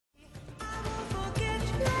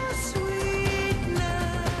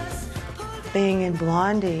being in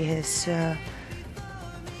Blondie is a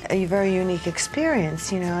very unique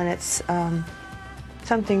experience, you know, and it's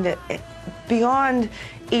something that, beyond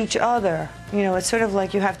each other, you know, it's sort of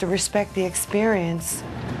like you have to respect the experience.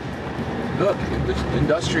 Look,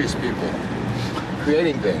 industrious people,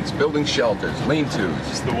 creating things, building shelters, lean-tos.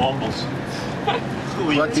 Just the Wombles.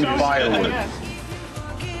 Collecting firewood.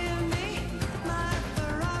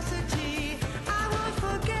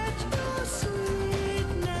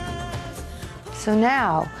 So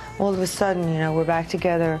now, all of a sudden, you know, we're back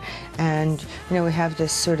together, and you know, we have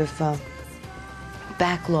this sort of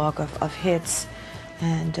backlog of hits,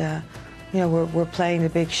 and you know, we're playing the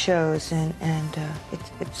big shows, and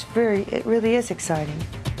it really is exciting.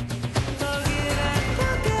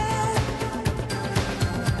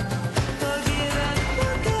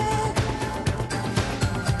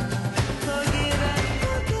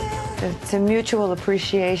 It's a mutual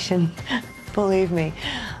appreciation, believe me,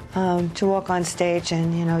 to walk on stage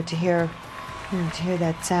and, you know, to hear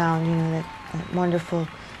that sound, you know, that wonderful,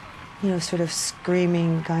 you know, sort of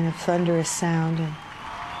screaming kind of thunderous sound, and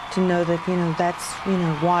to know that, you know, that's, you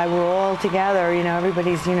know, why we're all together, you know,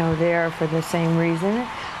 everybody's, you know, there for the same reason.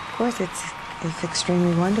 Of course, it's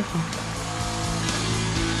extremely wonderful.